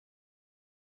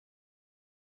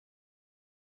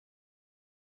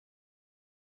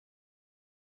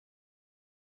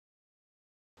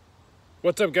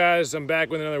What's up, guys? I'm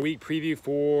back with another week preview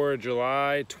for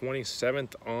July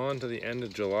 27th on to the end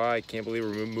of July. Can't believe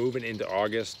we're moving into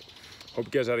August. Hope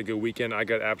you guys had a good weekend. I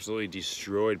got absolutely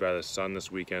destroyed by the sun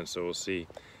this weekend, so we'll see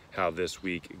how this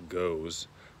week goes.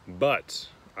 But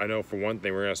I know for one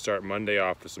thing, we're going to start Monday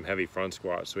off with some heavy front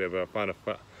squats. So we have a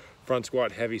front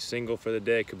squat heavy single for the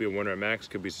day. Could be a 1 rep max,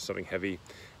 could be something heavy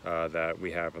that we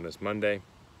have on this Monday,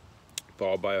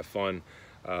 followed by a fun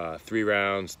 3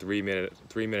 rounds, 3-minute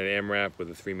AMRAP with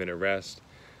a 3-minute rest.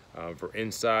 For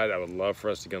inside, I would love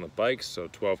for us to get on the bikes, so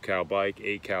 12 cal bike,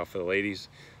 8 cal for the ladies.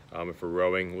 If we're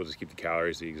rowing, we'll just keep the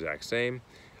calories the exact same.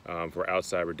 For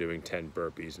outside, we're doing 10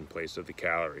 burpees in place of the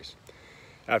calories.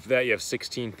 After that, you have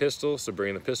 16 pistols, so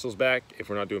bringing the pistols back. If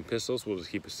we're not doing pistols, we'll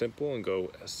just keep it simple and go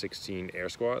 16 air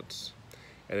squats.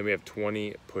 And then we have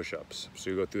 20 push-ups. So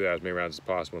you go through that as many rounds as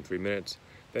possible in 3 minutes,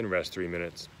 then rest 3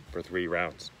 minutes for 3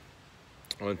 rounds.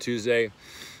 On Tuesday,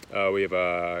 we have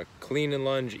a clean and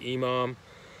lunge EMOM.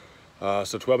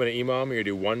 So 12-minute EMOM, you're gonna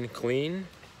do 1 clean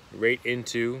right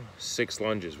into 6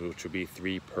 lunges, which would be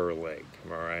 3 per leg.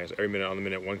 All right, so every minute on the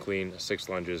minute, 1 clean, 6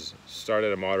 lunges. Start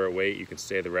at a moderate weight. You can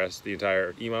stay the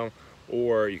entire EMOM,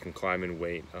 or you can climb in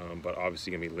weight, but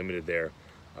obviously gonna be limited there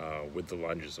with the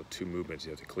lunges. So 2 movements.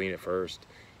 You have to clean it first,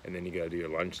 and then you gotta do your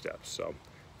lunge steps. So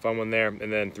fun one there.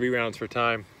 And then 3 rounds for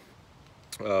time.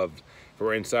 If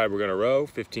we're inside, we're gonna row,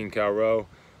 15 cal row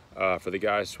for the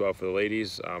guys, 12 for the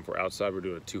ladies. For outside, we're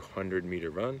doing a 200-meter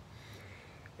run.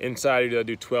 Inside, you're gonna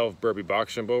do 12 burpee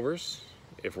box jump overs.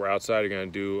 If we're outside, you're gonna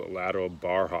do lateral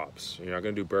bar hops. You're not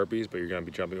gonna do burpees, but you're gonna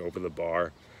be jumping over the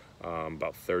bar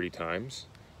about 30 times.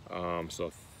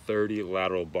 So 30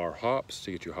 lateral bar hops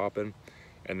to get you hopping.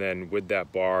 And then with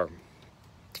that bar,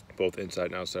 both inside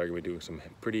and outside, you're gonna be doing some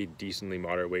pretty decently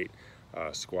moderate weight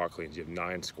squat cleans. You have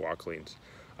 9 squat cleans.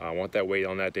 I want that weight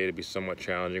on that day to be somewhat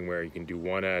challenging, where you can do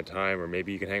 1 at a time, or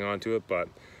maybe you can hang on to it, but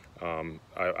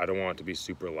I don't want it to be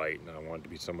super light. I want it to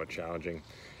be somewhat challenging.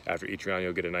 After each round,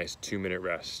 you'll get a nice 2-minute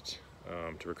rest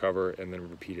to recover, and then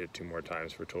repeat it 2 more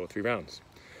times for a total of 3 rounds.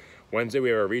 Wednesday, we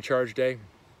have a recharge day.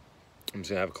 I'm just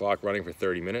gonna have a clock running for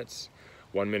 30 minutes.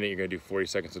 1 minute, you're gonna do 40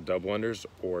 seconds of double unders,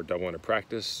 or double under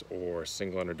practice, or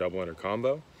single under, double under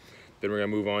combo. Then we're gonna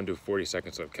move on to 40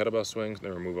 seconds of kettlebell swings. Then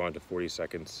we'll move on to 40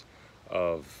 seconds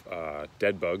of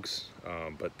dead bugs,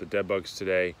 but the dead bugs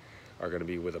today are going to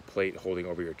be with a plate holding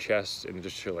over your chest, and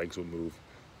just your legs will move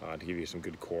to give you some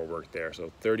good core work there.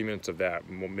 So 30 minutes of that,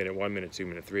 1 minute, 1 minute, 2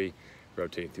 minute, 3,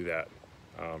 rotating through that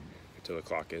until the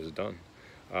clock is done,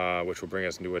 which will bring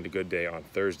us into a good day on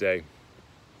Thursday.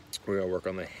 We're going to work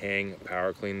on the hang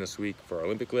power clean this week for our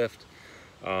Olympic lift.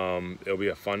 It'll be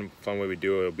a fun way we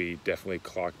do it. It'll be definitely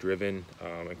clock driven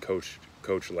and coach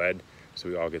led, so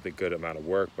we all get the good amount of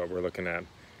work, but we're looking at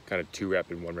kind of 2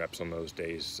 rep and 1 reps on those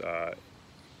days.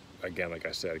 Again, like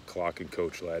I said, clock and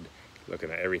coach led, looking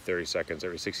at every 30 seconds,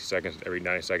 every 60 seconds, every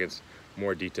 90 seconds.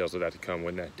 More details of that to come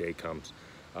when that day comes.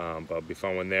 But it'll be a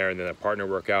fun one there. And then a partner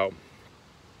workout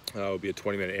will be a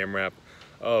 20-minute AMRAP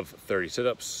of 30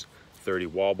 sit-ups, 30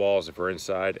 wall balls if we're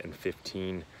inside, and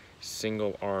 15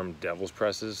 single arm devil's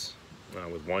presses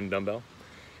with 1 dumbbell.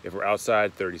 If we're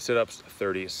outside, 30 sit-ups,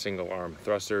 30 single arm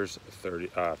thrusters,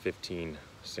 15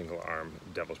 single arm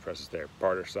devil's presses there,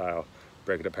 partner style.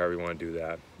 Break it up however you want to do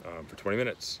that for 20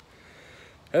 minutes.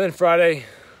 And then Friday,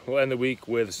 we'll end the week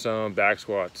with some back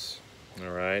squats.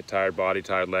 All right, tired body,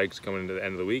 tired legs coming into the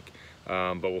end of the week,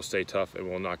 but we'll stay tough and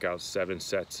we'll knock out 7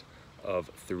 sets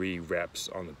of 3 reps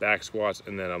on the back squats.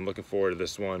 And then I'm looking forward to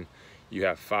this one. You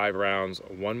have 5 rounds,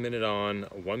 1 minute on,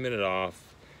 1 minute off.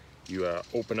 You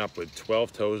open up with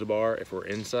 12 toes to bar if we're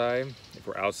inside. If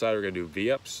we're outside, we're gonna do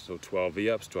V-ups, so 12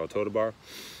 V-ups, 12 toe to bar.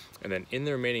 And then in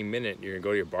the remaining minute, you're gonna go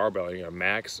to your barbell. You're gonna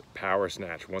max power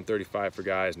snatch, 135 for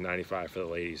guys, 95 for the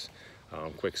ladies.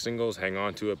 Quick singles, hang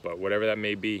on to it, but whatever that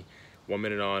may be, 1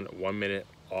 minute on, 1 minute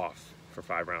off for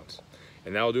 5 rounds.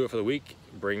 And that'll do it for the week,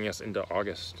 bringing us into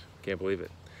August. Can't believe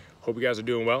it. Hope you guys are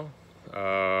doing well.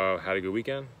 Had a good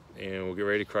weekend, and we'll get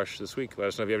ready to crush this week. Let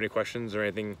us know if you have any questions or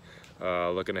anything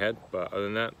looking ahead. But other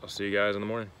than that, I'll see you guys in the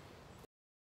morning.